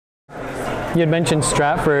You had mentioned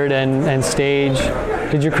Stratford and stage.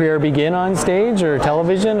 Did your career begin on stage or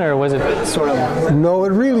television, or was it sort of? No, it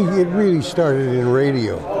really started in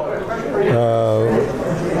radio.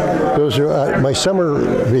 Those are my summer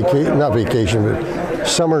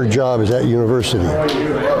summer jobs at university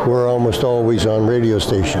were almost always on radio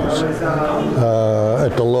stations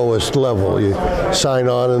at the lowest level. You sign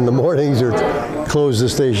on in the mornings or close the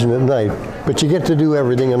station at night, but you get to do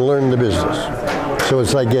everything and learn the business. So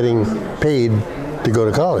it's like getting paid to go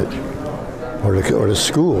to college or to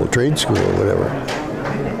school, trade school or whatever.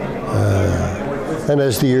 And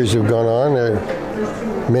as the years have gone on,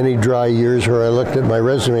 many dry years where I looked at my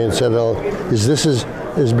resume and said, "Oh, is this as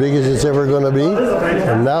big as it's ever going to be?"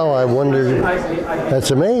 And now I wonder,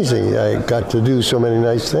 that's amazing. I got to do so many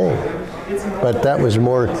nice things. But that was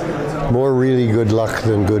more really good luck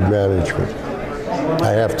than good management,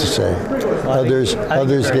 I have to say.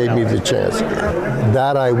 Others gave me the chance.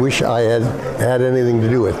 That I wish I had anything to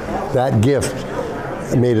do with. That gift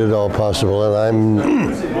made it all possible, and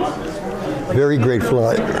I'm very grateful.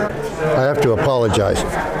 I have to apologize.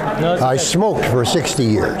 No, I smoked for 60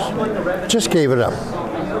 years. Just gave it up.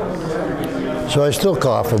 So I still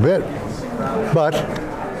cough a bit, but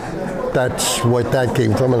that's what that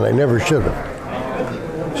came from, and I never should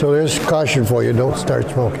have. So there's caution for you, don't start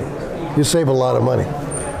smoking. You save a lot of money.